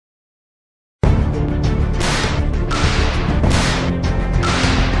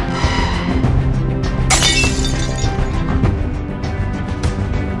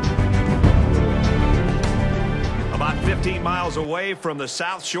way from the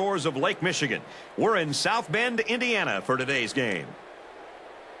south shores of Lake Michigan. We're in South Bend, Indiana for today's game.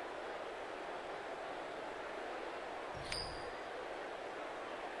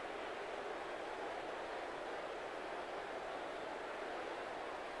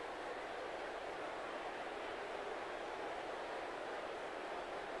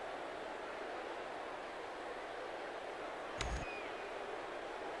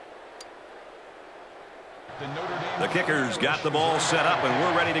 The kicker's got the ball set up, and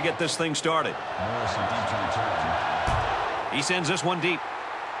we're ready to get this thing started. He sends this one deep.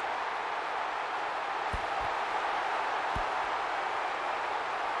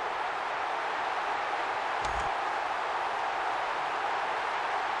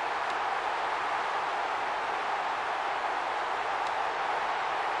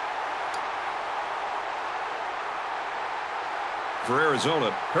 For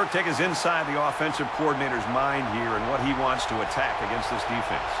Arizona, Kirk is inside the offensive coordinator's mind here and what he wants to attack against this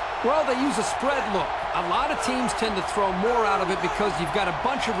defense. Well, they use a spread look. A lot of teams tend to throw more out of it because you've got a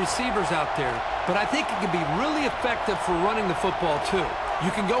bunch of receivers out there. But I think it can be really effective for running the football, too.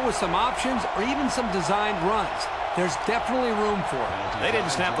 You can go with some options or even some designed runs. There's definitely room for it. They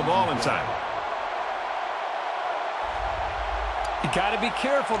didn't snap the ball in time. You got to be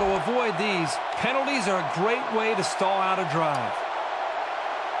careful to avoid these. Penalties are a great way to stall out a drive.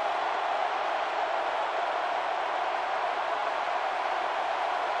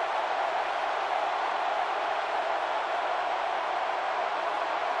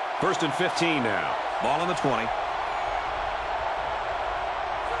 First and 15 now. Ball on the 20.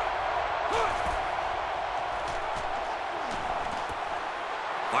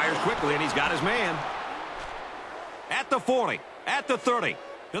 Fires quickly, and he's got his man. At the 40, at the 30,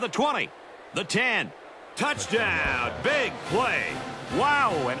 to the 20, the 10. Touchdown, big play.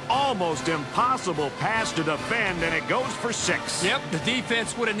 Wow, an almost impossible pass to defend, and it goes for 6. Yep, the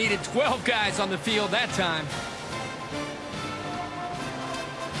defense would have needed 12 guys on the field that time.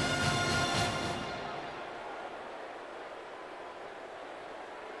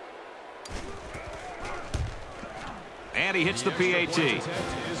 And he hits the PAT.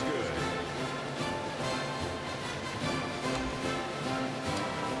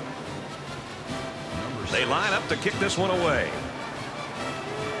 They line up to kick this one away.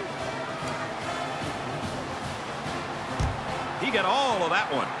 He got all of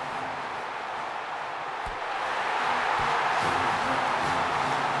that one.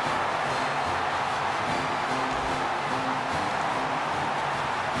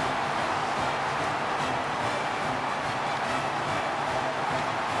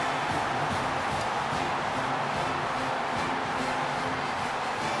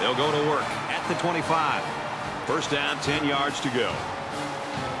 They'll go to work at the 25. First down, 10 yards to go.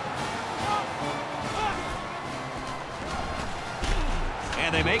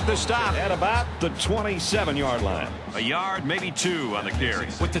 And they make the stop at about the 27-yard line. A yard, maybe 2 on the carry.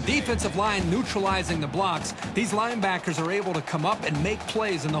 With the defensive line neutralizing the blocks, these linebackers are able to come up and make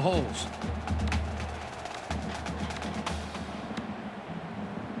plays in the holes.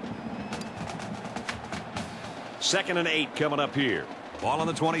 Second and 8 coming up here. Ball on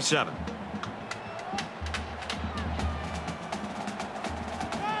the 27.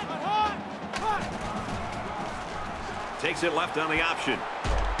 Takes it left on the option.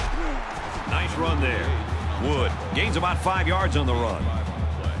 Nice run there. Wood gains about 5 yards on the run.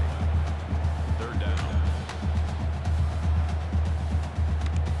 Third down.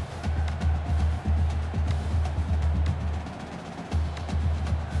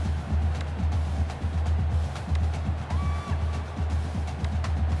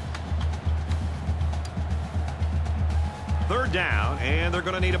 Third down, and they're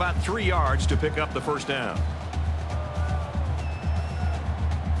going to need about 3 yards to pick up the first down.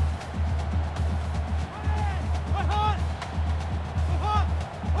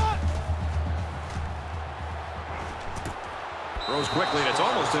 Throws quickly, and it's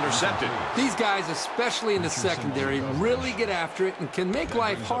almost intercepted. These guys, especially in the secondary, really get after it and can make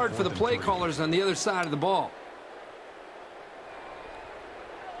life hard for the play callers on the other side of the ball.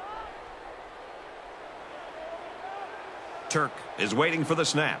 Turk is waiting for the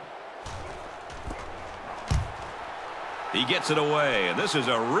snap. He gets it away, and this is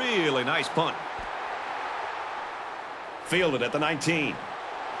a really nice punt. Fielded at the 19.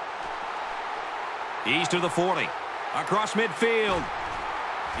 He's to the 40. Across midfield.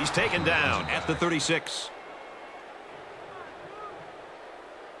 He's taken down at the 36.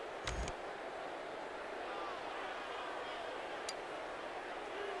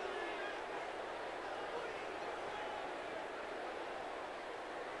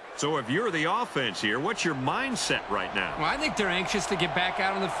 So if you're the offense here, what's your mindset right now? Well, I think they're anxious to get back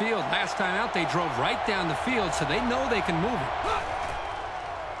out on the field. Last time out, they drove right down the field, so they know they can move it.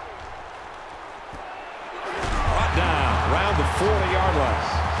 Brought down around the 40-yard line.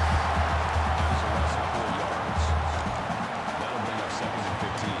 That'll bring up 2nd and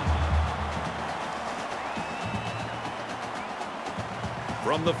 15.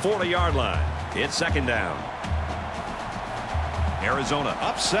 From the 40-yard line, it's 2nd down. Arizona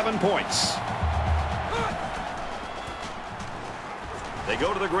up 7 points. They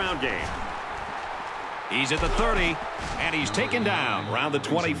go to the ground game. He's at the 30, and he's taken down around the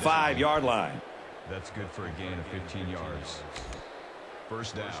 25-yard line. That's good for a gain of 15 yards.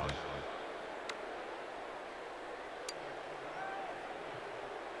 1st down.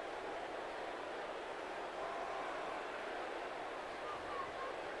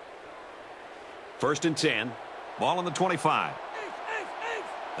 First and 10. Ball on the 25.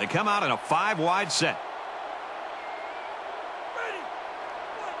 They come out in a 5-wide set.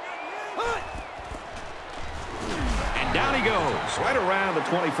 And down he goes, right around the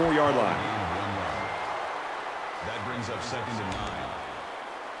 24-yard line. That brings up 2nd and 9.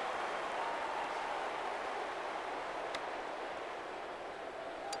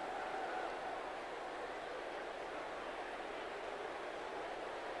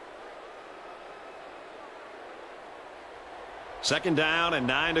 Second down and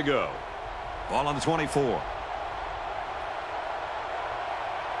 9 to go. Ball on the 24.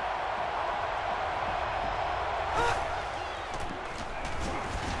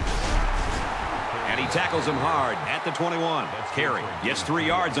 And he tackles him hard at the 21. Carry gets 3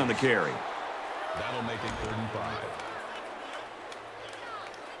 yards on the carry. That'll make it 3rd and 5.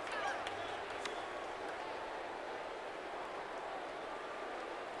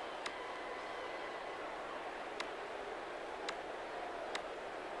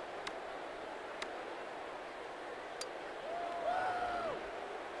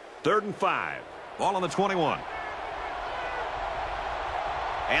 Third and 5. Ball on the 21.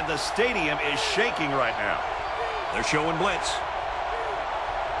 And the stadium is shaking right now. They're showing blitz.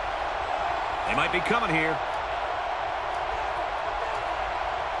 They might be coming here.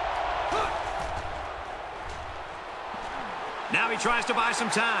 Now he tries to buy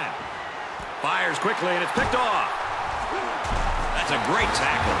some time. Fires quickly, and it's picked off. That's a great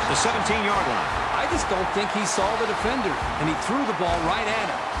tackle. The 17-yard line. I just don't think he saw the defender, and he threw the ball right at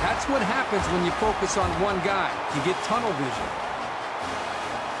him. That's what happens when you focus on one guy. You get tunnel vision.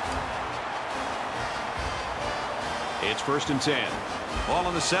 It's 1st and 10. Ball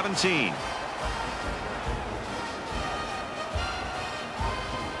on the 17.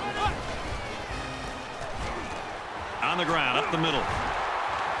 On the ground, up the middle.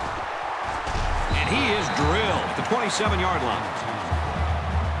 And he is drilled at the 27-yard line.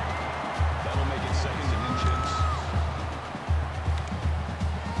 That'll make it 2nd and inches.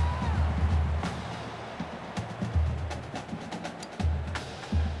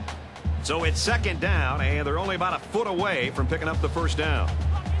 So it's 2nd down, and they're only about a foot away from picking up the 1st down.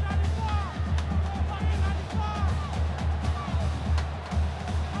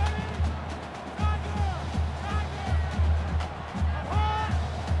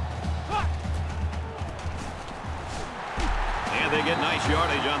 And they get nice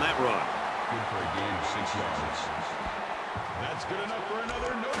yardage on that run. Good for a gain of 6 yards. That's good enough for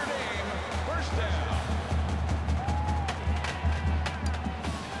another Notre Dame 1st down.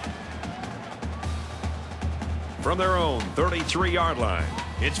 From their own 33-yard line,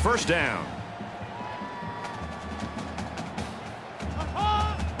 it's 1st down.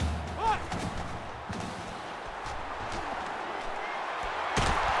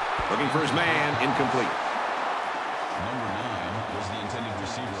 Looking for his man, incomplete. Number 9 was the intended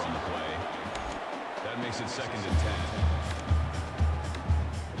receiver on the play. That makes it 2nd and 10.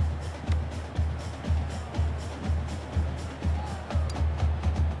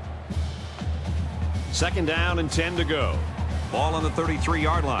 Second down and 10 to go. Ball on the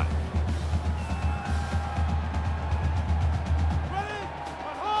 33-yard line.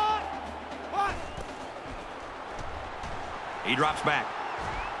 He drops back.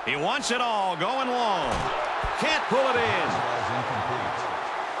 He wants it all, going long. Can't pull it in. Ball's incomplete.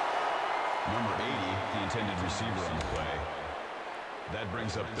 Number 80, the intended receiver on the play. That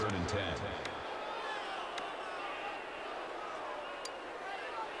brings up 3rd and 10.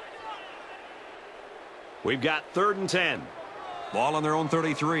 We've got 3rd and 10. Ball on their own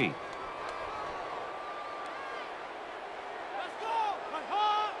 33.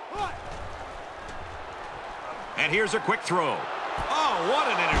 And here's a quick throw. Oh, what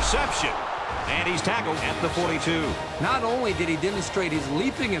an interception. And he's tackled at the 42. Not only did he demonstrate his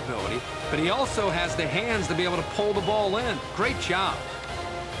leaping ability, but he also has the hands to be able to pull the ball in. Great job.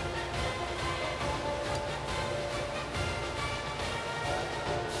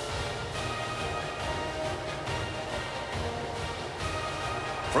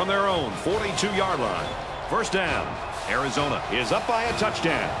 From their own 42-yard line, first down. Arizona is up by a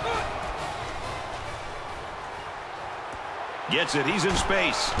touchdown. Gets it. He's in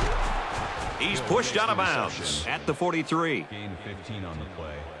space. He's pushed out of bounds at the 43. Gain 15 on the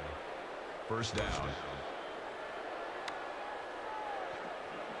play. First down.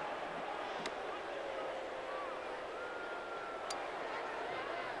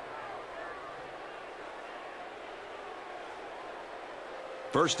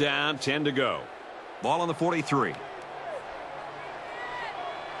 First down, 10 to go. Ball on the 43.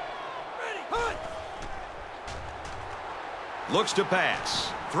 Looks to pass.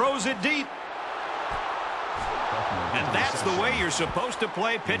 Throws it deep. And that's the way you're supposed to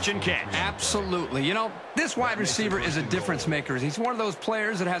play pitch and catch. Absolutely. You know, this wide receiver is a difference maker. He's one of those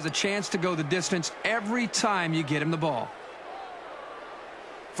players that has a chance to go the distance every time you get him the ball.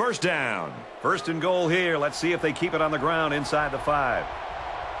 First down. First and goal here. Let's see if they keep it on the ground inside the 5.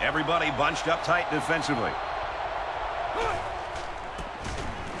 Everybody bunched up tight defensively.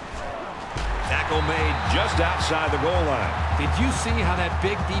 Tackle made just outside the goal line. Did you see how that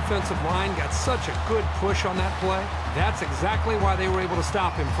big defensive line got such a good push on that play? That's exactly why they were able to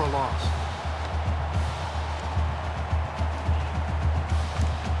stop him for a loss.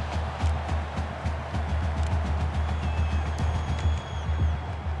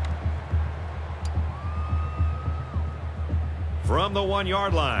 From the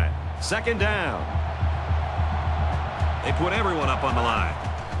 1-yard line, second down. They put everyone up on the line.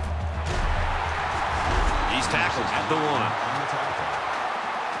 He's tackled at the 1.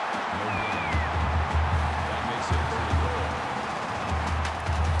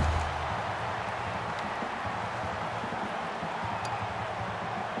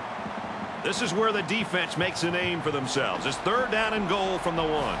 This is where the defense makes a name for themselves. It's third down and goal from the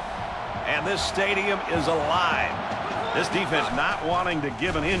 1. And this stadium is alive. This defense not wanting to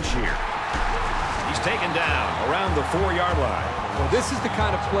give an inch here. He's taken down around the 4-yard line. Well, this is the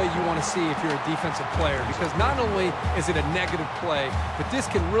kind of play you want to see if you're a defensive player, because not only is it a negative play, but this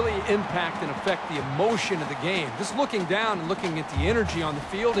can really impact and affect the emotion of the game. Just looking down and looking at the energy on the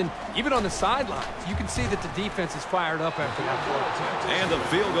field and even on the sidelines, you can see that the defense is fired up after that play. And the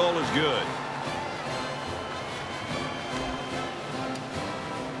field goal is good.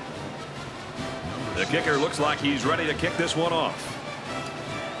 The kicker looks like he's ready to kick this one off.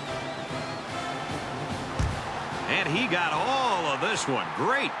 And he got all of this one.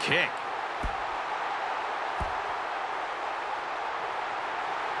 Great kick.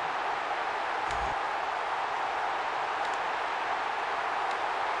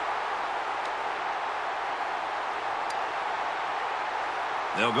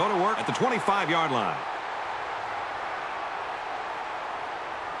 They'll go to work at the 25-yard line.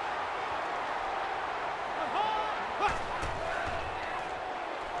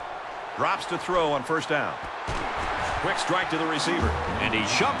 Drops to throw on first down. Quick strike to the receiver. And he's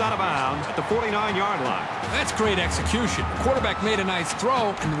shoved out of bounds at the 49-yard line. That's great execution. The quarterback made a nice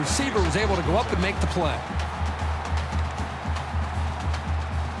throw, and the receiver was able to go up and make the play.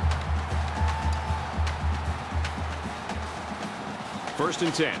 First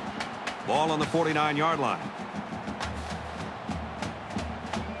and 10. Ball on the 49-yard line.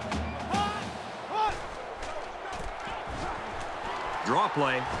 Draw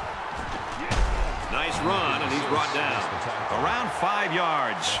play. Nice run, and he's brought down around 5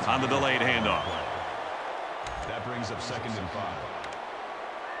 yards on the delayed handoff. That brings up second and 5.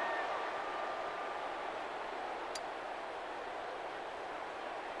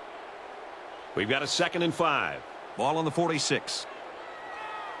 We've got a second and 5. Ball on the 46.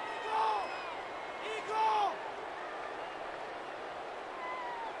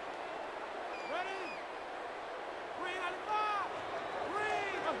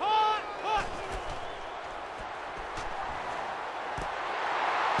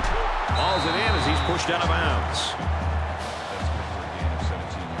 Hauls it in as he's pushed out of bounds. That's good for a gain of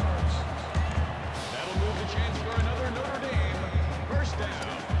 17 yards. That'll move the chance for another Notre Dame first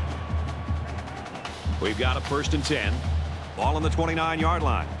down. We've got a first and 10. Ball on the 29-yard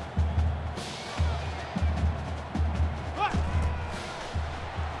line.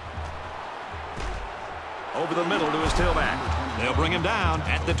 Over the middle to his tailback. They'll bring him down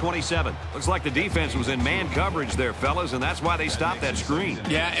at the 27. Looks like the defense was in man coverage there, fellas, and that's why they stopped that screen.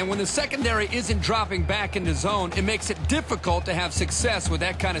 Yeah, and when the secondary isn't dropping back into zone, it makes it difficult to have success with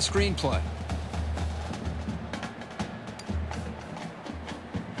that kind of screen play.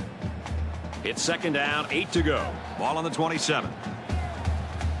 It's second down, 8 to go. Ball on the 27.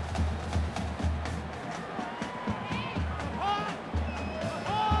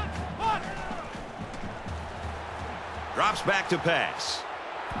 Drops back to pass.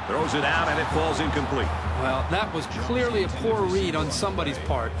 Throws it out, and it falls incomplete. Well, that was clearly a poor read on somebody's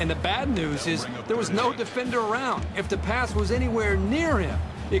part. And the bad news is there was no defender around. If the pass was anywhere near him,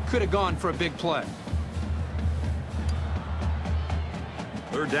 it could have gone for a big play.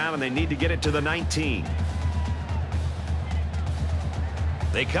 Third down, and they need to get it to the 19.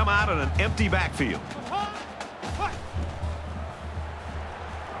 They come out in an empty backfield.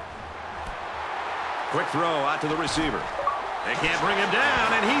 Quick throw out to the receiver. They can't bring him down,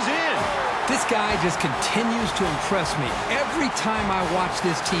 and he's in. This guy just continues to impress me. Every time I watch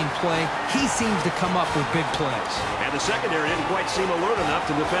this team play, he seems to come up with big plays. And the secondary didn't quite seem alert enough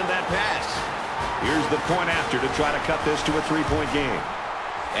to defend that pass. Here's the point after to try to cut this to a 3-point game.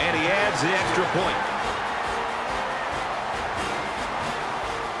 And he adds the extra point.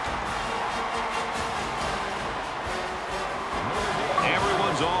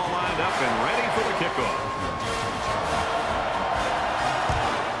 Everyone's all lined up and ready for the kickoff.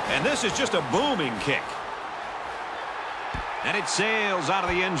 And this is just a booming kick. And it sails out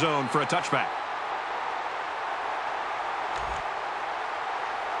of the end zone for a touchback.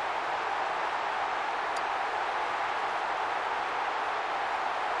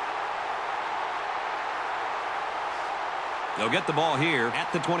 They'll get the ball here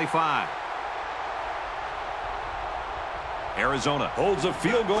at the 25. Arizona holds a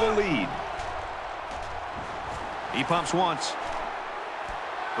field goal lead. He pumps once.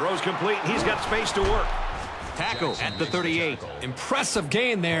 Throws complete. He's got space to work. Tackle at the 38. Impressive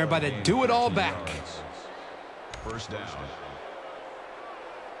gain there by the do-it-all back. First down.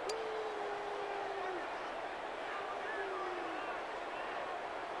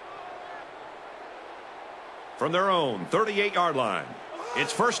 From their own 38-yard line,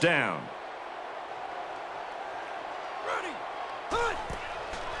 it's first down.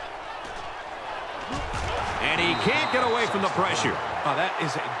 And he can't get away from the pressure. Oh, that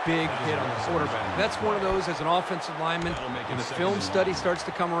is a big hit on the quarterback. That's one of those as an offensive lineman. When the film study starts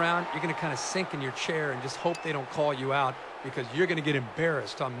to come around, you're going to kind of sink in your chair and just hope they don't call you out because you're going to get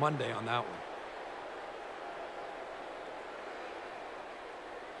embarrassed on Monday on that one.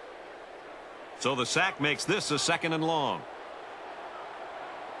 So the sack makes this a second and long.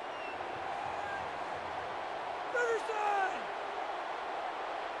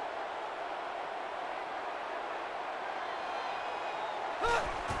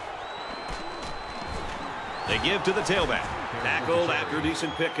 They give to the tailback. Tackled after a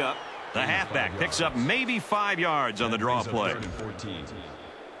decent pickup. The halfback picks up maybe 5 yards on the draw play.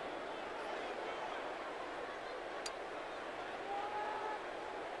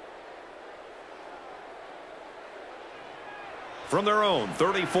 From their own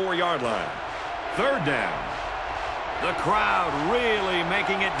 34-yard line. Third down. The crowd really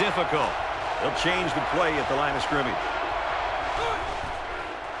making it difficult. They'll change the play at the line of scrimmage.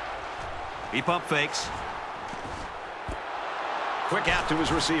 He pump fakes. Quick out to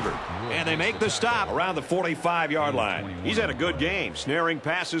his receiver. And they make the stop around the 45-yard line. He's had a good game, snaring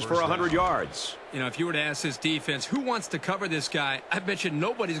passes for 100 yards. You know, if you were to ask this defense, who wants to cover this guy, I bet you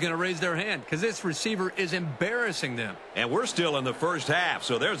nobody's going to raise their hand because this receiver is embarrassing them. And we're still in the first half,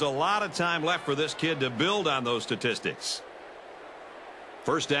 so there's a lot of time left for this kid to build on those statistics.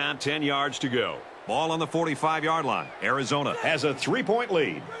 First down, 10 yards to go. Ball on the 45-yard line. Arizona has a 3-point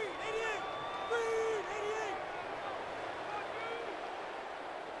lead.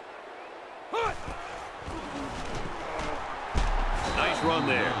 Nice run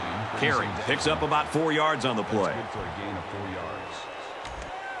there. Carey picks up about 4 yards on the play. Good for a gain of 4 yards.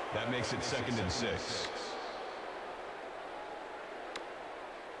 That makes it second and 6.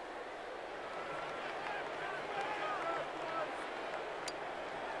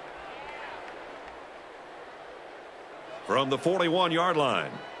 From the 41-yard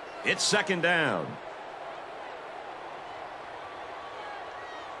line, it's second down.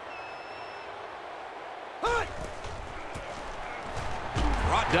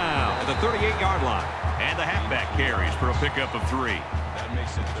 Brought down at the 38-yard line. And the halfback carries for a pickup of 3. That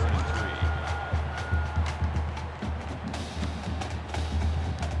makes it 3rd and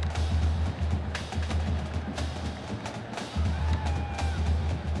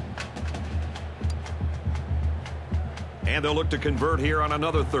 3. And they'll look to convert here on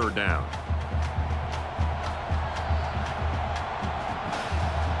another third down.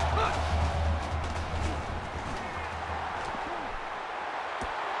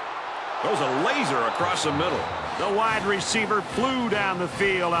 Throws a laser across the middle. The wide receiver flew down the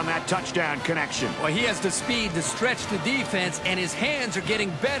field on that touchdown connection. Well, he has the speed to stretch the defense, and his hands are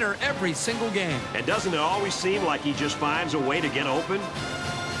getting better every single game. And doesn't it always seem like he just finds a way to get open?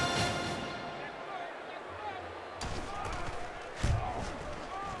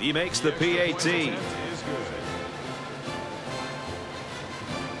 He makes the PAT.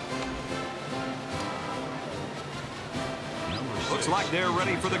 Looks like they're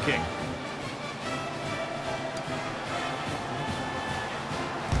ready for the kick.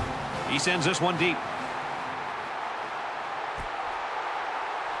 He sends this one deep.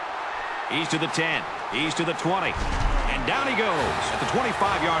 He's to the 10. He's to the 20. And down he goes at the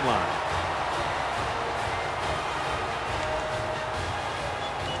 25-yard line.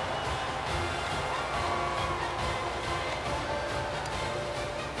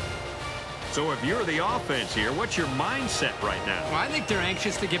 So if you're the offense here, what's your mindset right now? Well, I think they're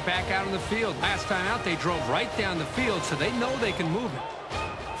anxious to get back out on the field. Last time out, they drove right down the field, so they know they can move it.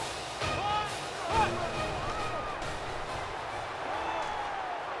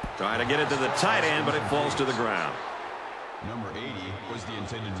 Trying to get it to the tight end, but it falls to the ground. Number 80 was the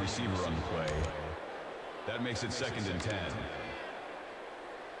intended receiver on the play. That makes it 2nd and 10.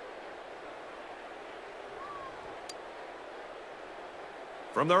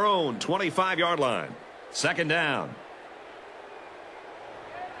 From their own 25-yard line. 2nd down.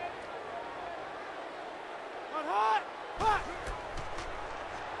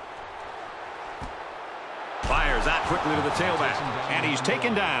 Fires out quickly to the tailback. And he's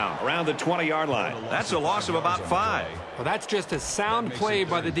taken down around the 20-yard line. That's a loss of about 5. Well, that's just a sound play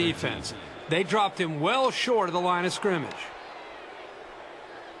by the defense. They dropped him well short of the line of scrimmage.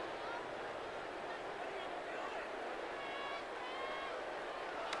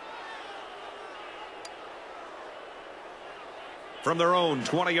 From their own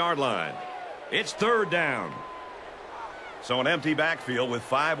 20-yard line. It's 3rd down. So an empty backfield with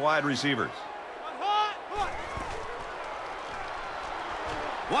 5 wide receivers.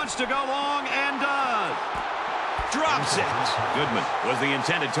 Wants to go long and does. Drops it. Goodman was the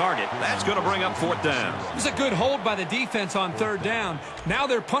intended target. That's going to bring up 4th down. It was a good hold by the defense on 3rd down. Now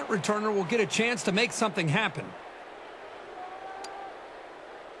their punt returner will get a chance to make something happen.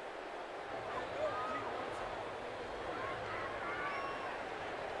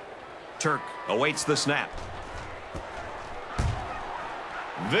 Turk awaits the snap.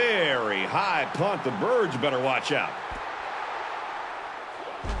 Very high punt. The Birds better watch out.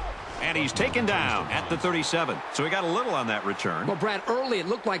 And he's taken down at the 37. So he got a little on that return. Well, Brad, early it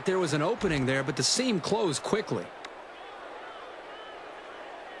looked like there was an opening there, but the seam closed quickly.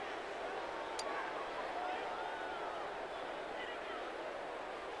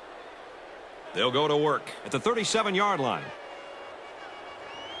 They'll go to work at the 37-yard line.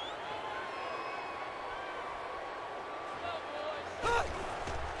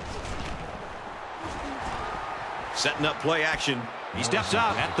 Setting up play action. He steps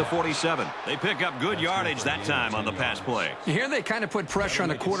out at the 47. They pick up good yardage that time on the pass play. Here they kind of put pressure on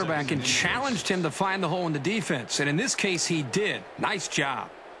the quarterback and challenged him to find the hole in the defense. And in this case, he did. Nice job.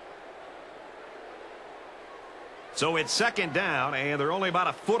 So it's 2nd down, and they're only about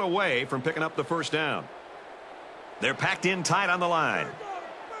a foot away from picking up the 1st down. They're packed in tight on the line.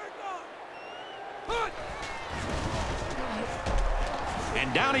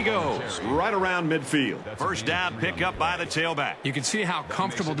 And down he goes, right around midfield. 1st down pick up by the tailback. You can see how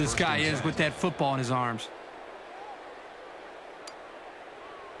comfortable this guy is with that football in his arms.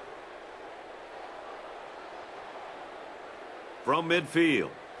 From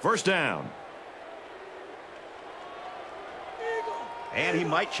midfield, 1st down. And he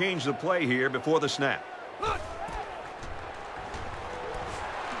might change the play here before the snap.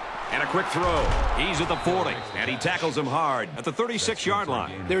 And a quick throw. He's at the 40, and he tackles him hard at the 36-yard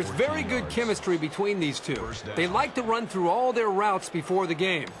line. There's very good chemistry between these two. They like to run through all their routes before the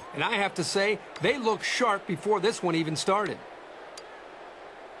game. And I have to say, they look sharp before this one even started.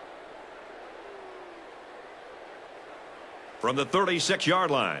 From the 36-yard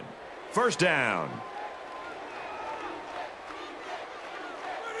line, 1st down.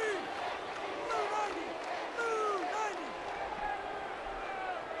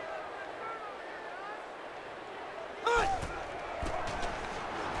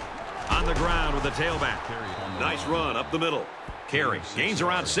 On the ground with the tailback. Nice run up the middle. Carey gains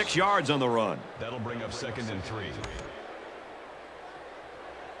around 6 yards on the run. That'll bring up 2nd and 3.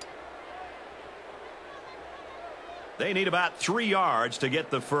 They need about 3 yards to get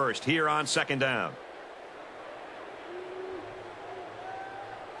the 1st here on 2nd down.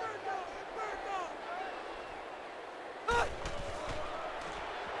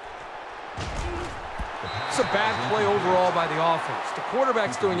 It's a bad play overall by the offense. The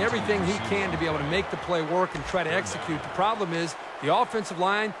quarterback's doing everything he can to be able to make the play work and try to execute. The problem is the offensive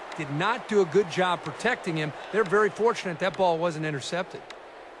line did not do a good job protecting him. They're very fortunate that ball wasn't intercepted.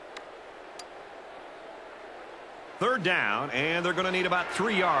 Third down, and they're going to need about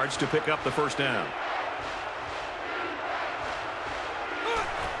 3 yards to pick up the first down.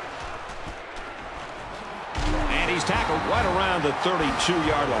 And he's tackled right around the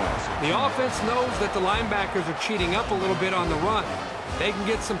 32-yard line. The offense knows that the linebackers are cheating up a little bit on the run. If they can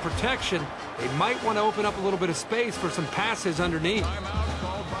get some protection, they might want to open up a little bit of space for some passes underneath.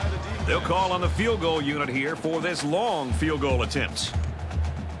 They'll call on the field goal unit here for this long field goal attempt.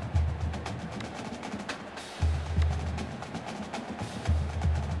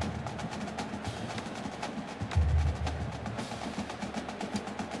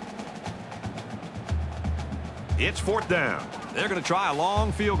 It's fourth down. They're going to try a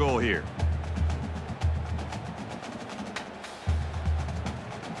long field goal here.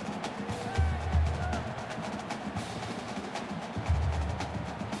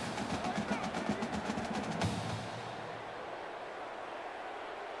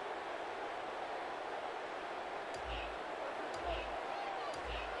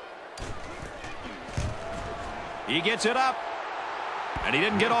 He gets it up, and he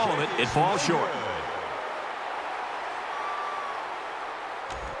didn't get all of it. It falls short.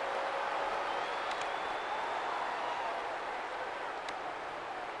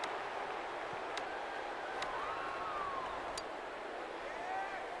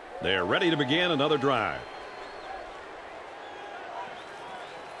 They're ready to begin another drive.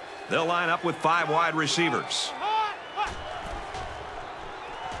 They'll line up with 5 wide receivers.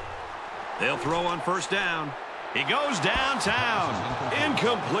 They'll throw on first down. He goes downtown.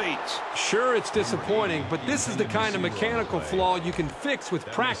 Incomplete. Sure, it's disappointing, but this is the kind of mechanical flaw you can fix with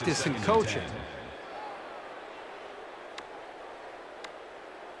practice and coaching.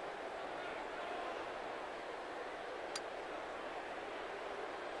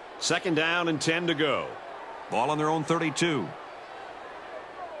 Second down and 10 to go. Ball on their own 32.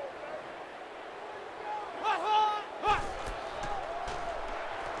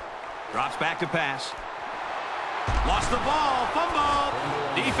 Drops back to pass. Lost the ball. Fumble.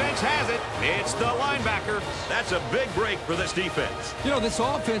 Defense has it. It's the linebacker. That's a big break for this defense. You know, this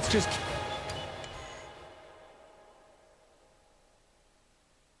offense just...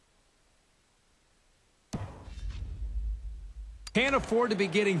 can't afford to be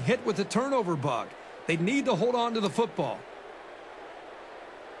getting hit with the turnover bug. They need to hold on to the football.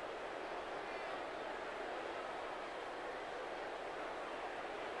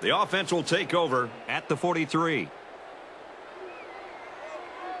 The offense will take over at the 43. Here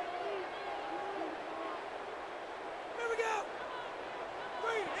we go.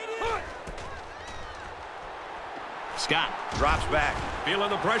 Scott drops back, feeling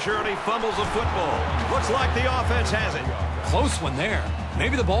the pressure, and he fumbles the football. Looks like the offense has it. Close one there.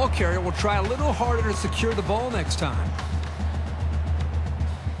 Maybe the ball carrier will try a little harder to secure the ball next time.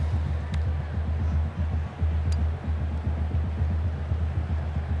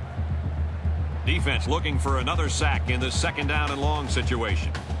 Defense looking for another sack in this second down and long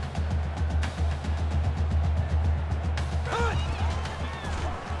situation.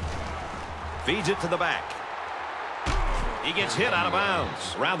 Feeds it to the back. He gets hit out of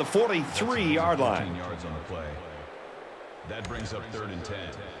bounds around the 43-yard line. 15 yards on the play. That brings up 3rd and 10.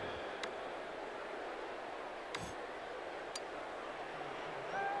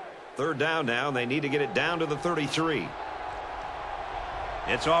 Third down now, and they need to get it down to the 33.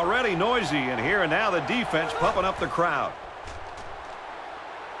 It's already noisy in here, and now the defense pumping up the crowd.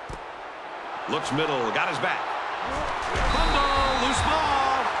 Looks middle, got his back. Fumble, loose ball.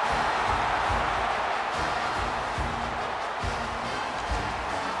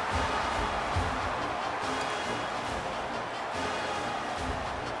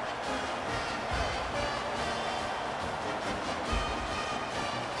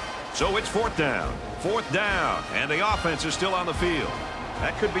 So it's fourth down. Fourth down, and the offense is still on the field.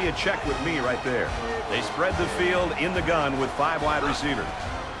 That could be a check with me right there. They spread the field in the gun with 5 wide receivers.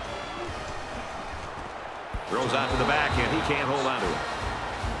 Throws out to the back, and he can't hold on to it.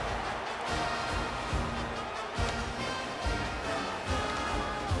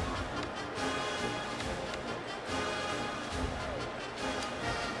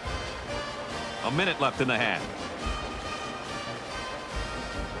 A minute left in the half.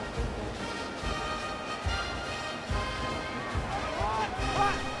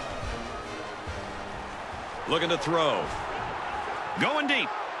 Looking to throw. Going deep.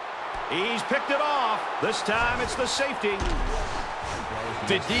 He's picked it off. This time it's the safety.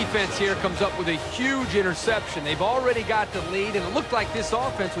 The defense here comes up with a huge interception. They've already got the lead, and it looked like this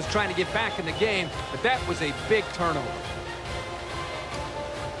offense was trying to get back in the game, but that was a big turnover.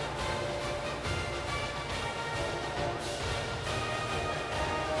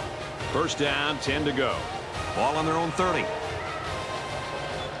 First down, 10 to go. Ball on their own 30.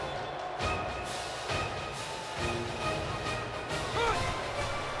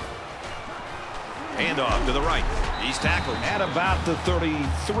 Handoff to the right. He's tackled at about the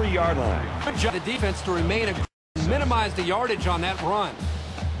 33-yard line. Good job, the defense, to remain and minimize the yardage on that run.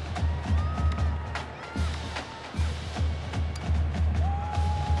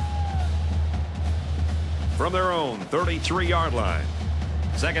 From their own 33-yard line.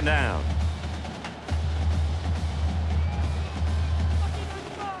 Second down.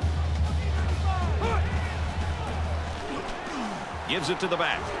 Gives it to the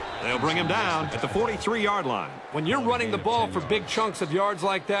back. They'll bring him down at the 43-yard line. When you're running the ball for big chunks of yards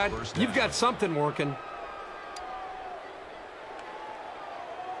like that, you've got something working.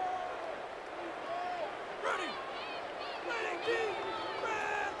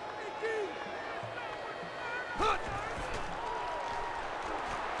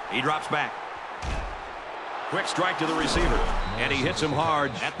 He drops back. Quick strike to the receiver. And he hits him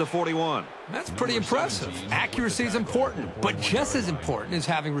hard at the 41. That's pretty impressive. Accuracy is important, but just as important is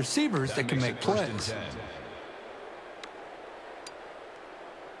having receivers that can make plays.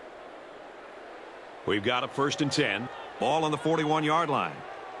 We've got a 1st and 10. Ball on the 41-yard line.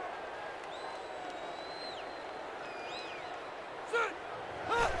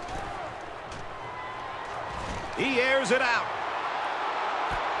 He airs it out.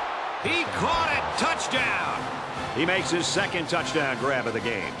 He caught it. Touchdown. He makes his 2nd touchdown grab of the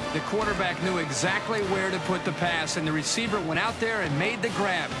game. The quarterback knew exactly where to put the pass, and the receiver went out there and made the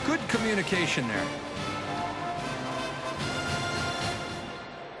grab. Good communication there.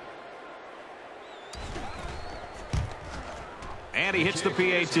 And he hits the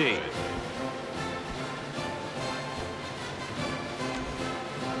PAT.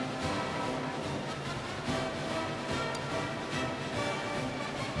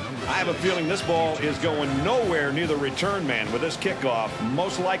 I have a feeling this ball is going nowhere near the return man with this kickoff,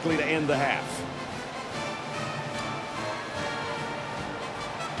 most likely to end the half.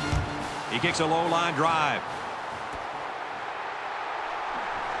 He kicks a low line drive.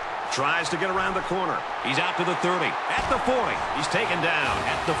 Tries to get around the corner. He's out to the 30, at the 40. He's taken down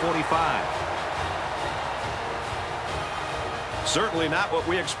at the 45. Certainly not what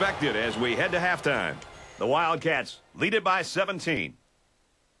we expected as we head to halftime. The Wildcats lead it by 17.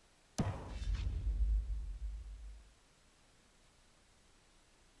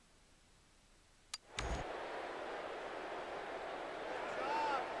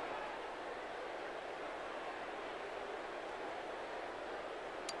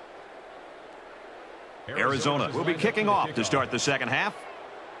 Arizona will be kicking off to start the second half.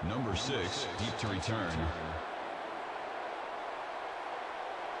 Number 6, deep to return.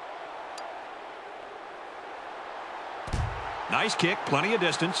 Nice kick, plenty of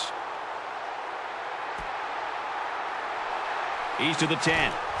distance. He's to the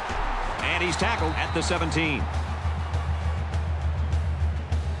 10. And he's tackled at the 17.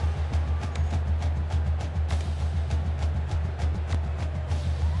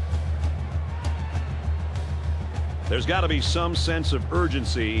 There's got to be some sense of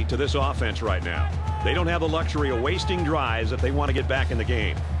urgency to this offense right now. They don't have the luxury of wasting drives if they want to get back in the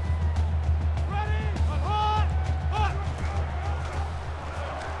game.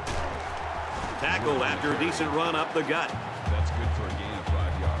 Tackled after a decent run up the gut. That's good for a gain of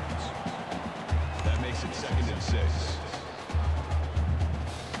 5 yards. That makes it 2nd and 6.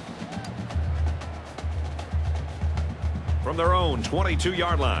 From their own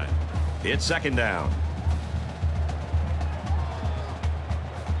 22-yard line, it's 2nd down.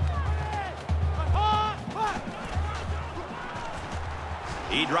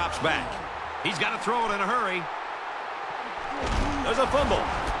 He drops back. He's got to throw it in a hurry. There's a fumble.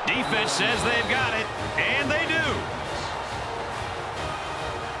 Defense says they've got it, and they do.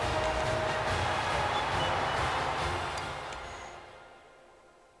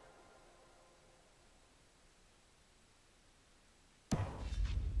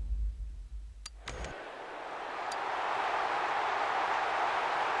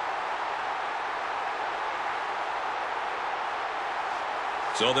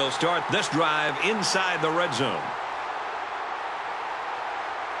 So they'll start this drive inside the red zone.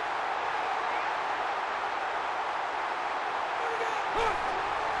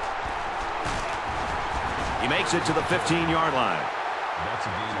 He makes it to the 15-yard line. That's a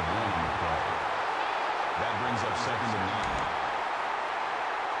gain of 1 on the play. That brings up 2nd and 9.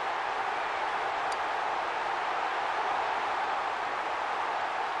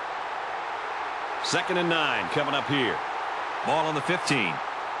 2nd and 9 coming up here. Ball on the 15.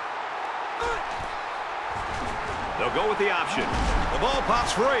 They'll go with the option. The ball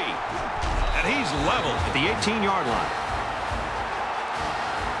pops free. And he's leveled at the 18-yard line.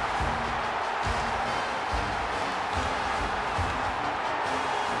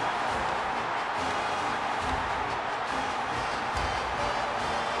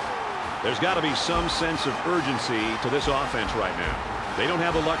 There's got to be some sense of urgency to this offense right now. They don't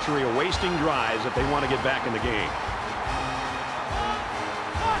have the luxury of wasting drives if they want to get back in the game.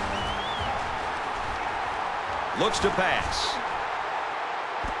 Looks to pass.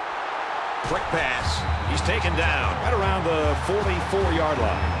 Quick pass. He's taken down right around the 44-yard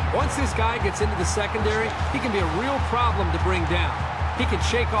line. Once this guy gets into the secondary, he can be a real problem to bring down. He can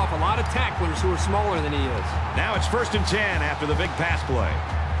shake off a lot of tacklers who are smaller than he is. Now it's 1st and 10 after the big pass play.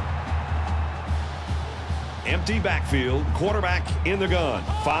 Empty backfield, quarterback in the gun.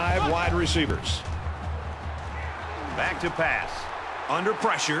 5 wide receivers. Back to pass. Under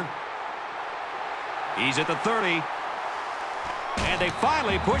pressure. He's at the 30. And they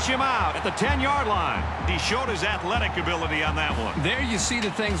finally push him out at the 10-yard line. He showed his athletic ability on that one. There you see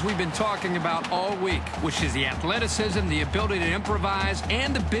the things we've been talking about all week, which is the athleticism, the ability to improvise,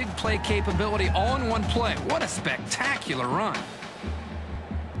 and the big play capability all in one play. What a spectacular run.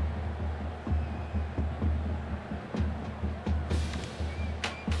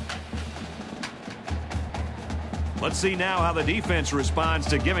 Let's see now how the defense responds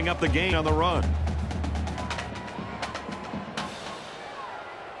to giving up the gain on the run.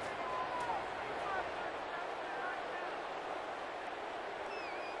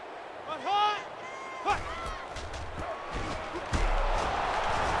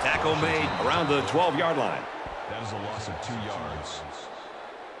 Tackle made around the 12-yard line. That is a loss of 2 yards.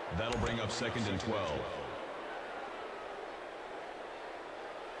 That'll bring up 2nd and 12.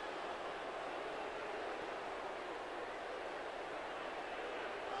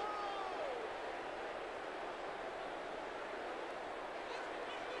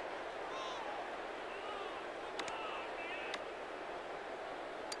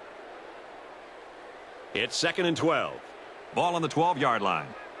 It's 2nd and 12. Ball on the 12-yard line.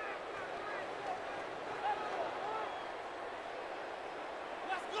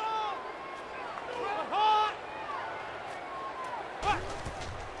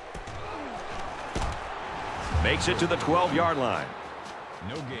 Makes it to the 12-yard line.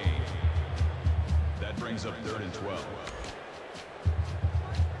 No gain. That brings up 3rd and 12.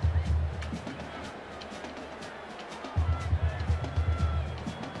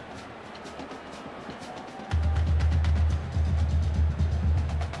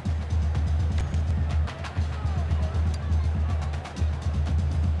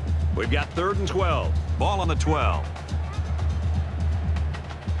 We've got 3rd and 12. Ball on the 12.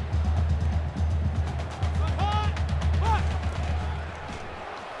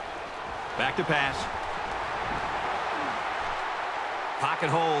 Back to pass.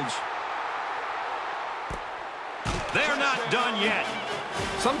 Pocket holds. They're not done yet.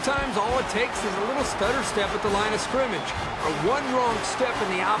 Sometimes all it takes is a little stutter step at the line of scrimmage, or one wrong step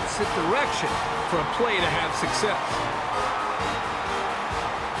in the opposite direction for a play to have success.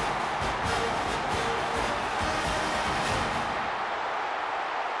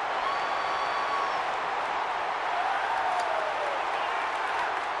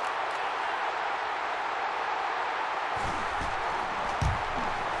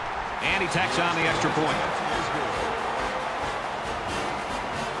 And he tacks on the extra point.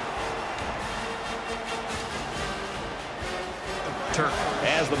 Turk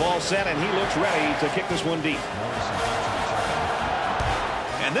has the ball set, and he looks ready to kick this one deep.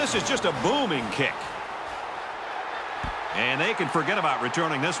 And this is just a booming kick. And they can forget about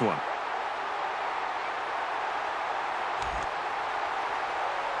returning this one.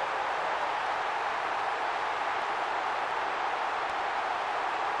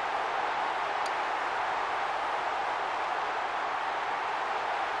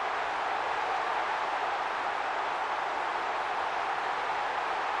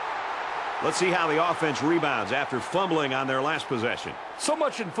 Let's see how the offense rebounds after fumbling on their last possession. So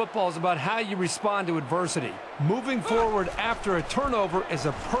much in football is about how you respond to adversity. Moving forward after a turnover is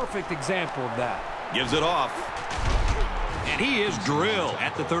a perfect example of that. Gives it off. And he is drilled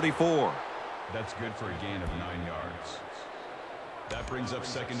at the 34. That's good for a gain of 9 yards. That brings up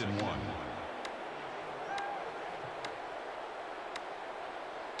 2nd and 1.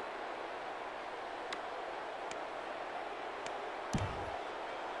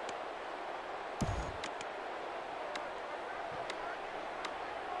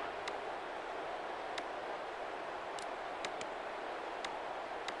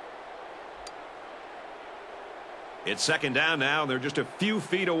 It's second down now, and they're just a few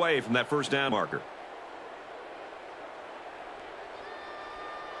feet away from that first down marker.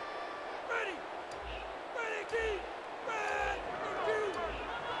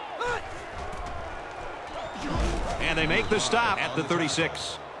 And they make the stop at the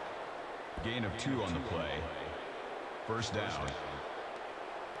 36. Gain of 2 on the play. First down.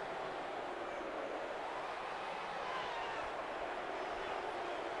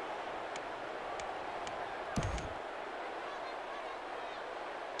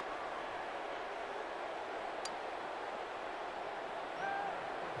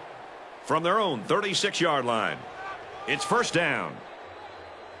 From their own 36-yard line, it's first down.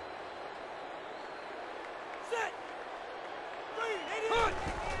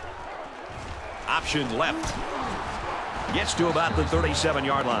 Option left. Gets to about the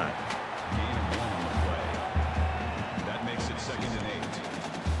 37-yard line. Gain of 1 on the play. That makes it second and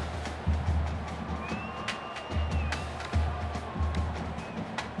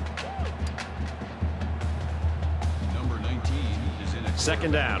 8. Number 19 is in at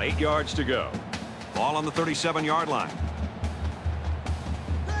Second down, 8 yards to go. Ball on the 37-yard line.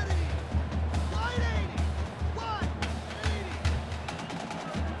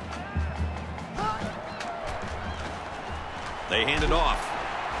 They hand it off.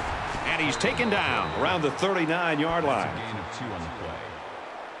 And he's taken down around the 39-yard line. That's a gain of 2 on the play.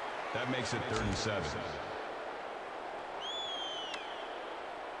 That makes it 3rd and 7.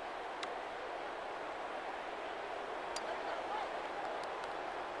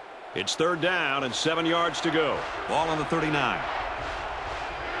 It's third down and 7 yards to go. Ball on the 39.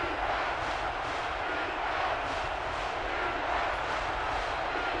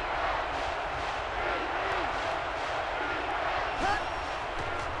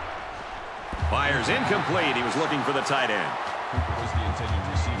 Fires incomplete. He was looking for the tight end. Cooper was the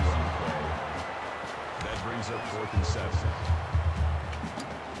intended receiver on the play. That brings up 4th and 7.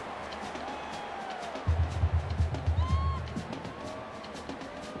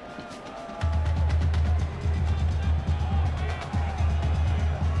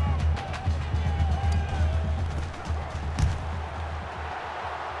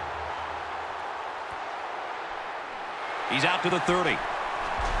 He's out to the 30.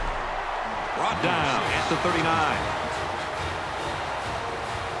 Brought down at the 39.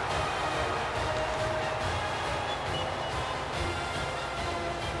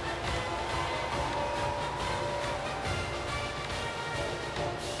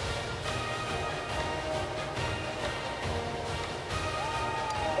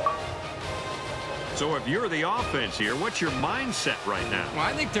 So if you're the offense here, what's your mindset right now? Well,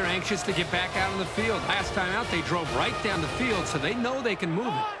 I think they're anxious to get back out on the field. Last time out, they drove right down the field, so they know they can move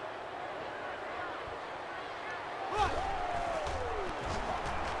it.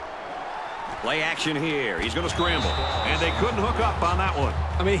 Play action here. He's going to scramble. And they couldn't hook up on that one.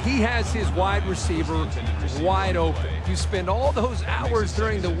 I mean, he has his wide receiver wide open. You spend all those hours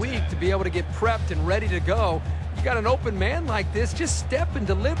during the week to be able to get prepped and ready to go. You got an open man like this, just step and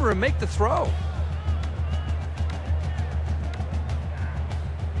deliver and make the throw.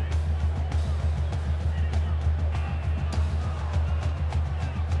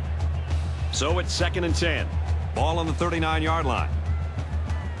 So it's 2nd and 10. Ball on the 39-yard line.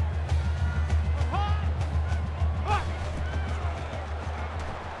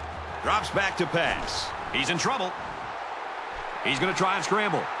 Drops back to pass. He's in trouble. He's going to try and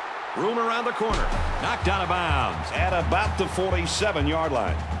scramble. Room around the corner. Knocked out of bounds at about the 47-yard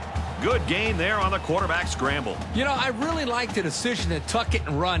line. Good gain there on the quarterback scramble. You know, I really like the decision to tuck it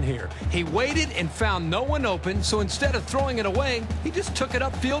and run here. He waited and found no one open, so instead of throwing it away, he just took it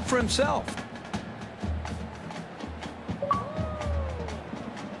upfield for himself.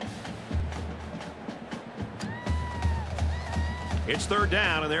 It's third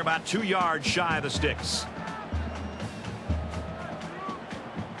down, and they're about 2 yards shy of the sticks.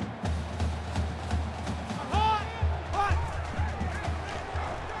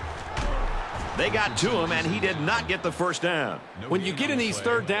 They got to him, and he did not get the first down. When you get in these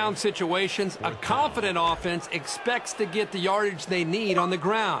third down situations, a confident offense expects to get the yardage they need on the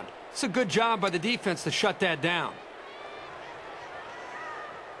ground. It's a good job by the defense to shut that down.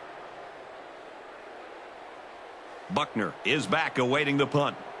 Buckner is back awaiting the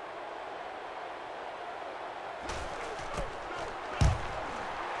punt.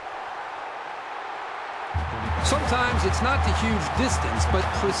 Sometimes it's not the huge distance, but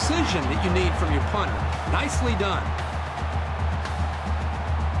precision that you need from your punter. Nicely done.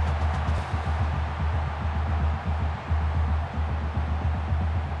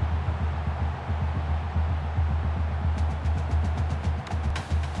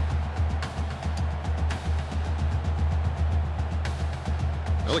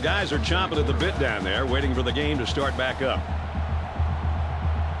 Well, the guys are chomping at the bit down there, waiting for the game to start back up.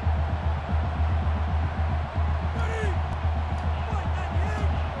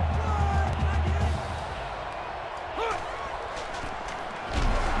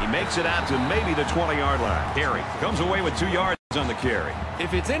 He makes it out to maybe the 20-yard line. Carey comes away with 2 yards on the carry.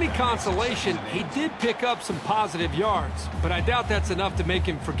 If it's any consolation, he did pick up some positive yards, but I doubt that's enough to make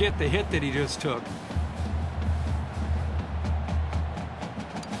him forget the hit that he just took.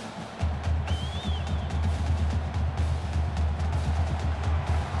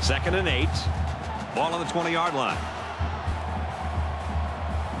 Second and 8. Ball on the 20-yard line.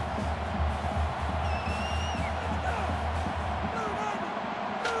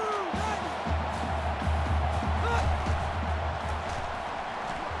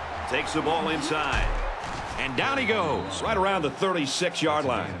 Takes the ball inside. And down he goes, right around the 36-yard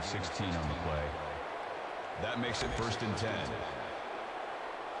line. 16 on the play. That makes it 1st and 10.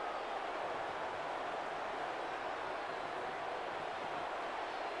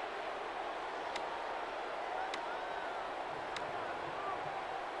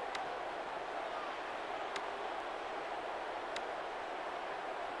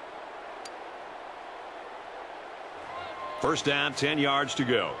 First down, 10 yards to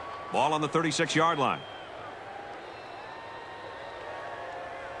go. Ball on the 36-yard line.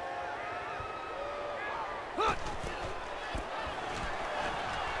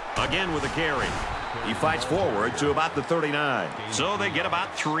 Again with a carry. He fights forward to about the 39. So they get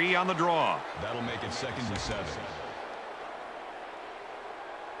about 3 on the draw. That'll make it 2nd and 7.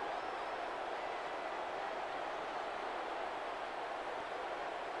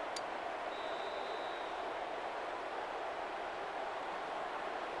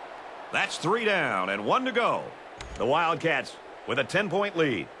 That's 3 down and 1 to go. The Wildcats with a 10-point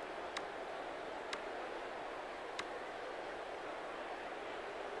lead.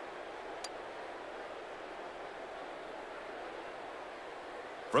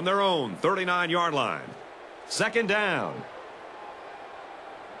 From their own 39-yard line. Second down.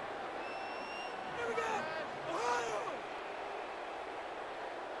 Here we go. Ohio.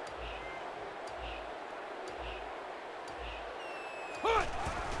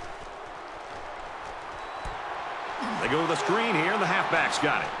 They go with a screen here, and the halfback's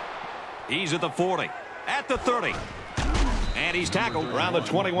got it. He's at the 40, at the 30. And he's tackled around the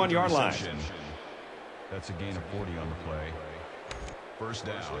 21-yard line. That's a gain of 40 on the play. First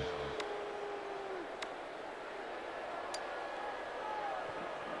down.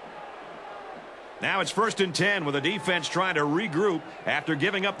 Now it's 1st and 10 with the defense trying to regroup after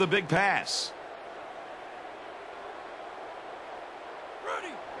giving up the big pass. Ready.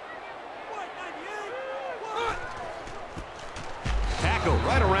 White 98. Tackle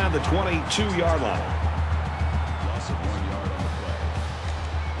right around the 22-yard line. Loss of 1 yard on the play.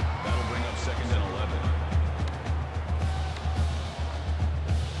 That'll bring up 2nd and 11.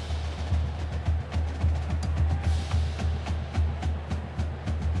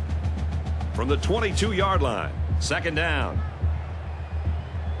 From the 22-yard line, 2nd down.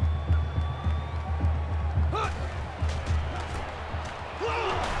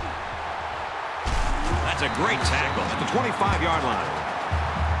 That's a great tackle at the 25-yard line.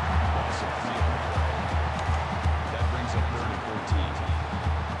 Loss of 3. That brings up 3rd and 14.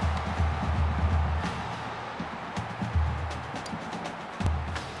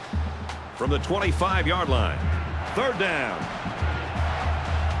 From the 25-yard line, 3rd down.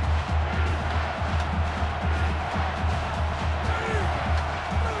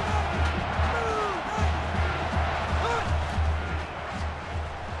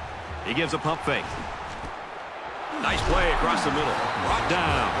 He gives a pump fake. Nice play across the middle. Brought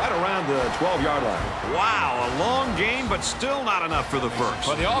down right around the 12-yard line. Wow, a long game, but still not enough for the first.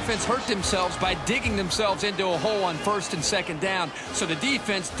 Well, the offense hurt themselves by digging themselves into a hole on 1st and 2nd down, so the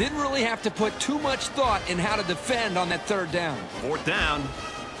defense didn't really have to put too much thought in how to defend on that 3rd down. 4th down.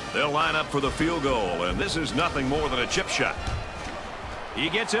 They'll line up for the field goal, and this is nothing more than a chip shot. He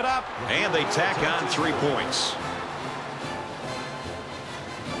gets it up, and they tack on 3 points.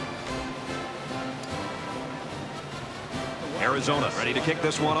 Arizona ready to kick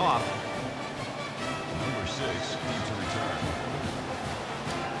this one off. Number 6 needs to return.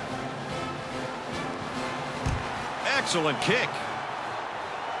 Excellent kick.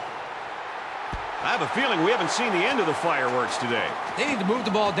 I have a feeling we haven't seen the end of the fireworks today. They need to move the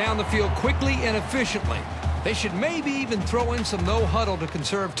ball down the field quickly and efficiently. They should maybe even throw in some no huddle to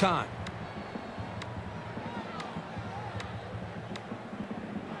conserve time.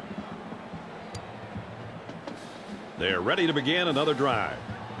 They're ready to begin another drive.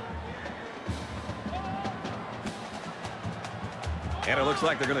 And it looks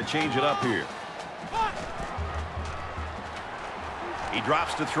like they're going to change it up here. He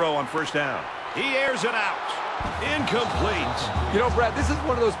drops to throw on first down. He airs it out. Incomplete. You know, Brad, this is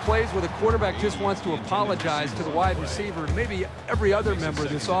one of those plays where the quarterback just wants to apologize to the wide receiver and maybe every other member of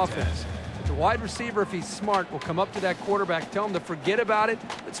this offense. But the wide receiver, if he's smart, will come up to that quarterback, tell him to forget about it.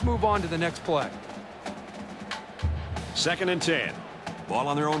 Let's move on to the next play. 2nd and 10. Ball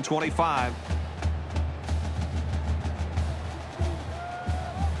on their own 25.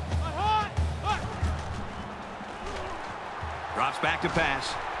 Drops back to pass.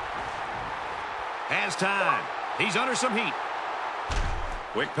 Has time. He's under some heat.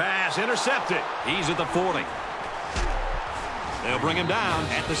 Quick pass, intercepted. He's at the 40. They'll bring him down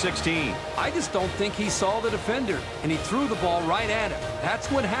at the 16. I just don't think he saw the defender, and he threw the ball right at him.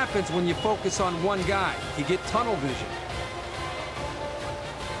 That's what happens when you focus on one guy. You get tunnel vision.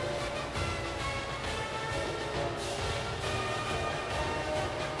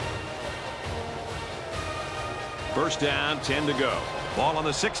 First down, 10 to go. Ball on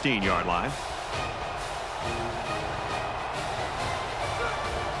the 16-yard line.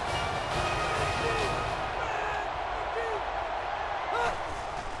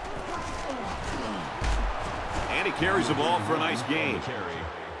 And he carries the ball for a nice gain.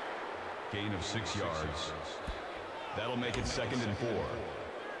 Gain of 6 yards. That'll make it 2nd and 4.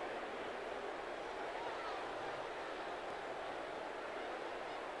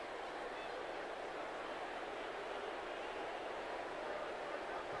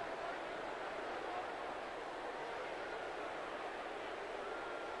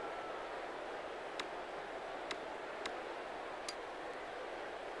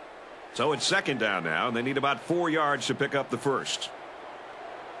 So it's 2nd down now, and they need about 4 yards to pick up the first.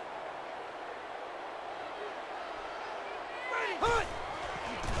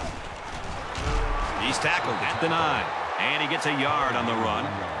 He's tackled at the 9, and he gets a yard on the run.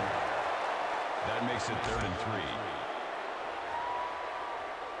 That makes it 3rd and 3.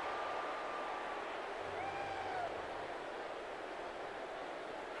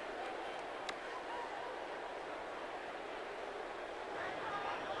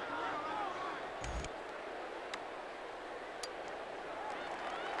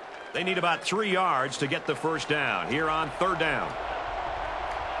 They need about 3 yards to get the first down here on 3rd down.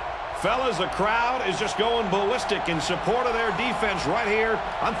 Fellas, the crowd is just going ballistic in support of their defense right here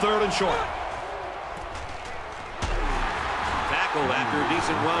on 3rd and short. Tackled after a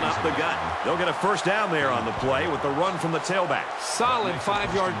decent run up the gut. They'll get a first down there on the play with the run from the tailback. Solid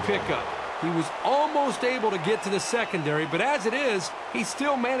 5-yard pickup. He was almost able to get to the secondary, but as it is, he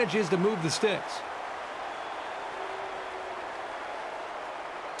still manages to move the sticks.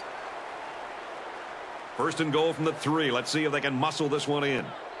 First and goal from the 3. Let's see if they can muscle this one in.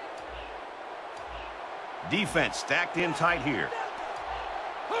 Defense stacked in tight here.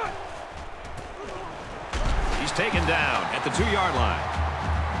 He's taken down at the 2-yard line.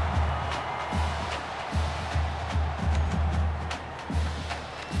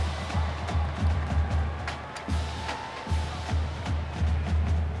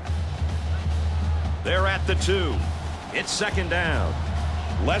 They're at the 2. It's 2nd down.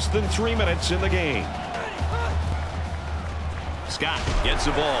 Less than 3 minutes in the game. Scott gets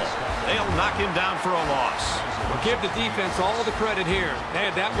the ball. They'll knock him down for a loss. We'll give the defense all the credit here. They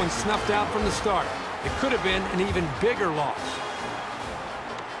had that one snuffed out from the start. It could have been an even bigger loss.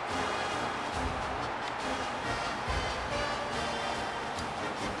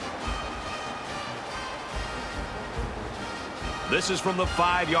 This is from the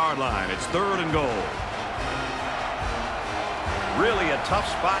 5-yard line. It's 3rd and goal. Really a tough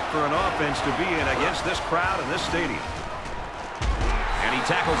spot for an offense to be in against this crowd in this stadium. And he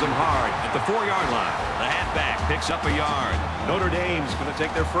tackles him hard at the 4-yard line. The halfback picks up a yard. Notre Dame's going to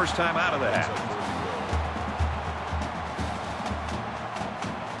take their first time out of the half.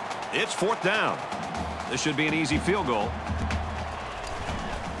 It's 4th down. This should be an easy field goal.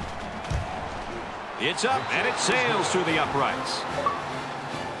 It's up, and it sails through the uprights.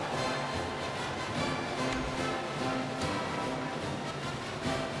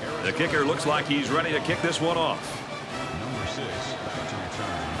 The kicker looks like he's ready to kick this one off. Number 6 back to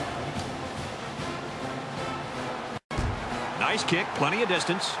return. Nice kick, plenty of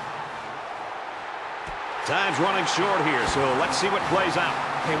distance. Time's running short here, so let's see what plays out.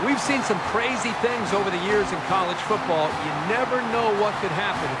 Hey, we've seen some crazy things over the years in college football. You never know what could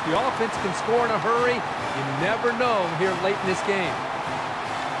happen. If the offense can score in a hurry, you never know here late in this game.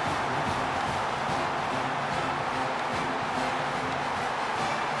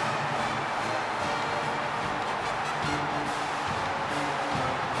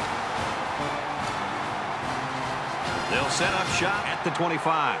 They'll set up shop at the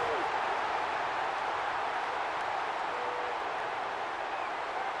 25.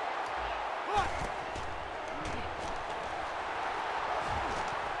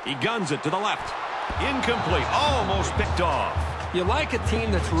 He guns it to the left. Incomplete. Almost picked off. You like a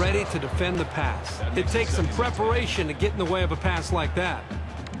team that's ready to defend the pass. It takes some preparation to get in the way of a pass like that.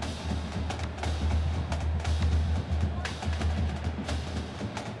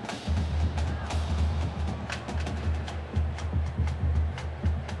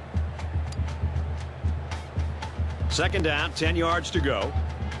 Second down, 10 yards to go.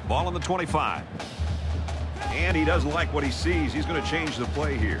 Ball on the 25. And he doesn't like what he sees. He's going to change the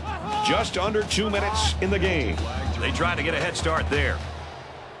play here. Just under 2 minutes in the game. They tried to get a head start there.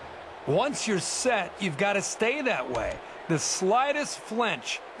 Once you're set, you've got to stay that way. The slightest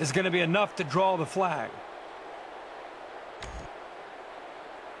flinch is going to be enough to draw the flag.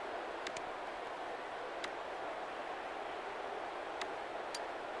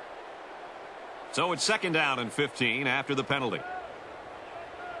 So it's second down and 15 after the penalty.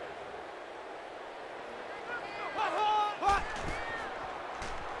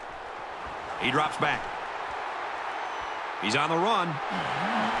 He drops back. He's on the run.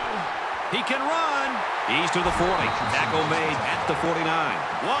 He can run. He's to the 40. Tackle made at the 49.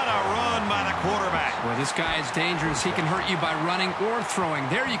 What a run by the quarterback. Well, this guy is dangerous. He can hurt you by running or throwing.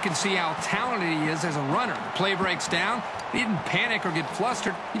 There you can see how talented he is as a runner. The play breaks down. He didn't panic or get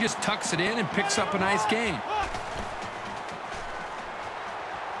flustered. He just tucks it in and picks up a nice gain.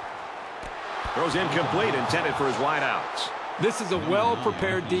 Throws incomplete, intended for his wideouts. This is a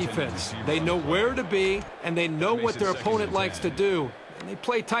well-prepared defense. They know where to be, and they know what their opponent likes to do. And they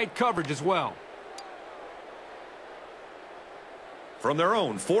play tight coverage as well. From their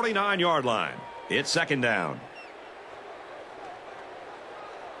own 49-yard line, it's second down.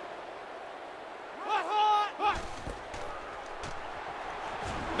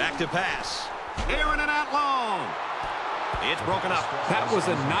 Back to pass. Airing it out long. It's broken up. That was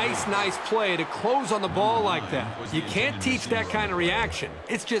a nice play to close on the ball like that. You can't teach that kind of reaction.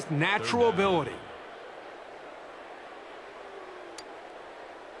 It's just natural ability.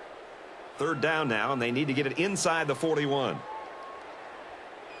 Third down now, and they need to get it inside the 41.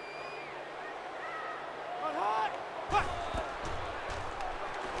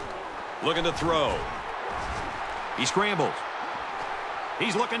 Looking to throw. He scrambles.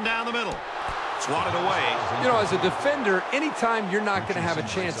 He's looking down the middle. Swatted away. You know, as a defender, anytime you're not going to have a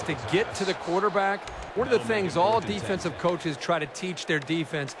chance to get to the quarterback, one of the things all defensive coaches try to teach their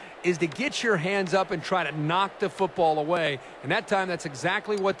defense is to get your hands up and try to knock the football away. And that time, that's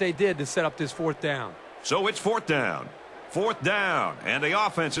exactly what they did to set up this fourth down. So it's fourth down. Fourth down, and the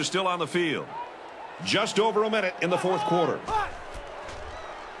offense is still on the field. Just over a minute in the fourth quarter.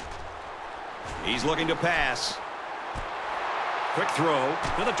 He's looking to pass. Quick throw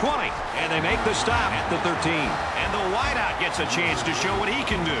to the 20, and they make the stop at the 13. And the wideout gets a chance to show what he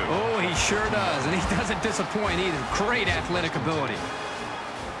can do. Oh, he sure does, and he doesn't disappoint either. Great athletic ability.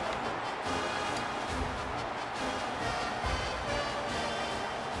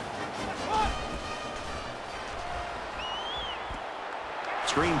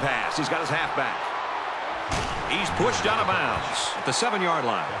 Screen pass. He's got his halfback. He's pushed out of bounds at the 7-yard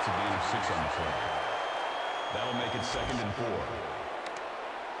line. That's a gain of 6 on the play. That'll make it 2nd and 4.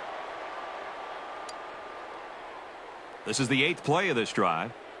 This is the 8th play of this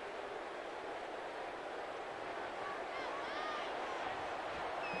drive.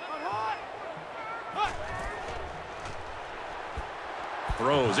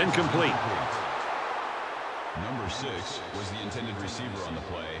 Throws incomplete. Number 6 was the intended receiver on the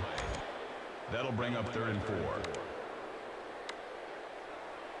play. That'll bring up 3rd and 4.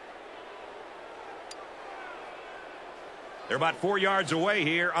 They're about 4 yards away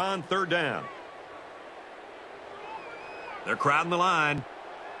here on third down. They're crowding the line.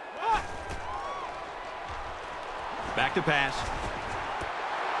 Back to pass.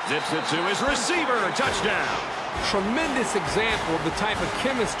 Zips it to his receiver. Touchdown. Tremendous example of the type of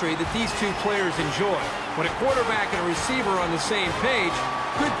chemistry that these two players enjoy. When a quarterback and a receiver are on the same page,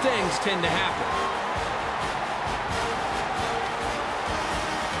 good things tend to happen.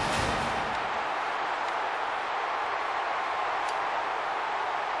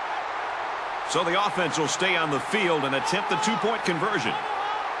 So the offense will stay on the field and attempt the two-point conversion.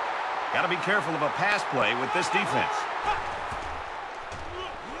 Got to be careful of a pass play with this defense.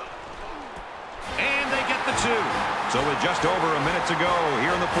 And they get the 2. So with just over a minute to go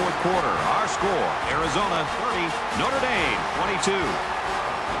here in the fourth quarter, our score, Arizona 30, Notre Dame 22.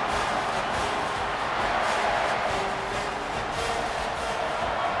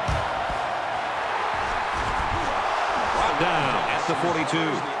 the 42. The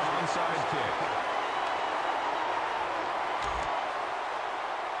onside kick.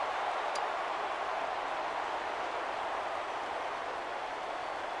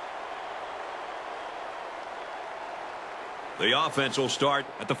 The offense will start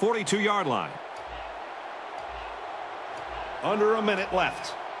at the 42-yard line. Under a minute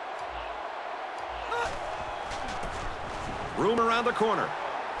left. Room around the corner.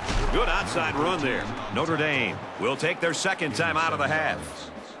 Good outside run there. Notre Dame will take their second time out of the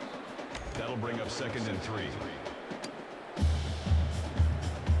half. That'll bring up 2nd and 3.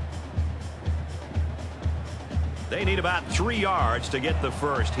 They need about 3 yards to get the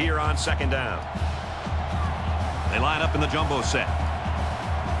first here on 2nd down. They line up in the jumbo set.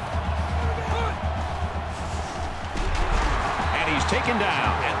 And he's taken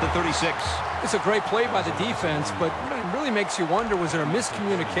down at the 36. It's a great play by the defense, but it really makes you wonder, was there a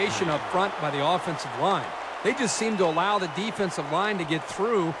miscommunication up front by the offensive line? They just seemed to allow the defensive line to get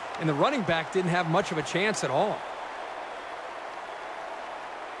through, and the running back didn't have much of a chance at all.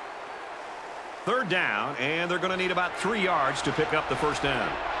 3rd down, and they're going to need about 3 yards to pick up the first down.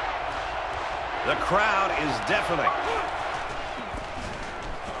 The crowd is deafening.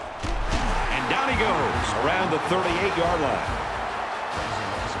 And down he goes around the 38-yard line.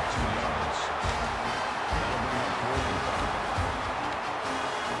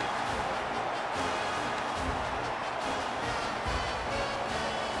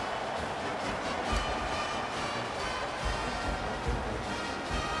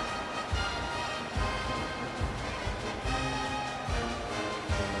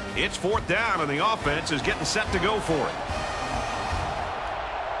 It's 4th down, and the offense is getting set to go for it.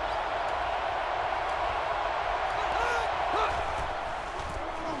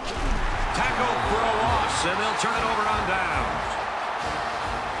 Tackle for a loss, and they'll turn it over on downs.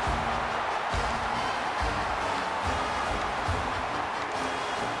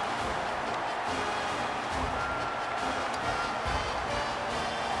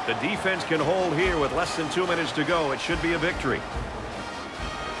 The defense can hold here with less than 2 minutes to go. It should be a victory.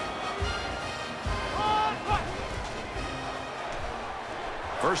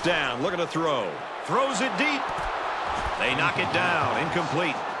 First down, looking to throw. Throws it deep. They knock it down,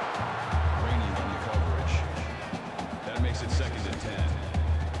 incomplete. Raining on the coverage. That makes it 2nd and 10.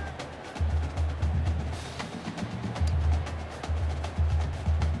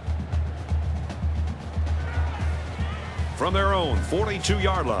 From their own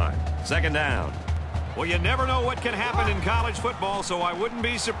 42-yard line, 2nd down. Well, you never know what can happen in college football, so I wouldn't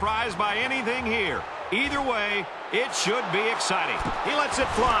be surprised by anything here. Either way, it should be exciting. He lets it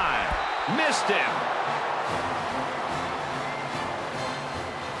fly. Missed him.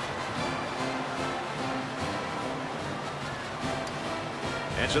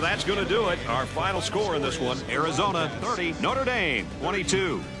 And so that's going to do it. Our final score in this one, Arizona 30, Notre Dame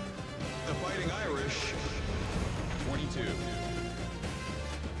 22. The Fighting Irish, 22.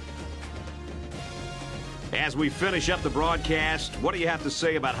 As we finish up the broadcast, what do you have to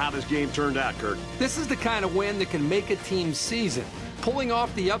say about how this game turned out, Kirk? This is the kind of win that can make a team's season. Pulling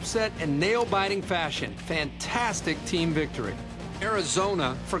off the upset in nail-biting fashion. Fantastic team victory.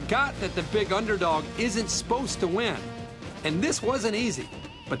 Arizona forgot that the big underdog isn't supposed to win. And this wasn't easy,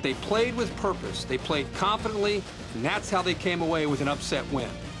 but they played with purpose. They played confidently, and that's how they came away with an upset win.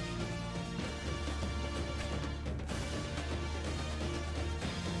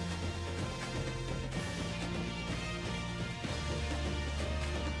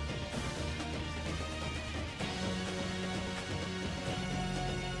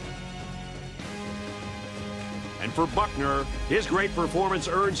 And for Buckner, his great performance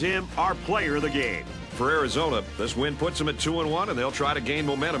earns him our player of the game. For Arizona, this win puts them at 2-1, and they'll try to gain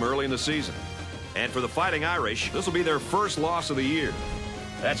momentum early in the season. And for the Fighting Irish, this will be their first loss of the year.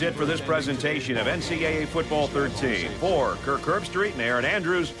 That's it for this presentation of NCAA Football 13. For Kirk Herbstreit and Aaron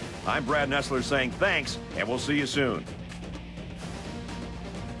Andrews, I'm Brad Nessler saying thanks, and we'll see you soon.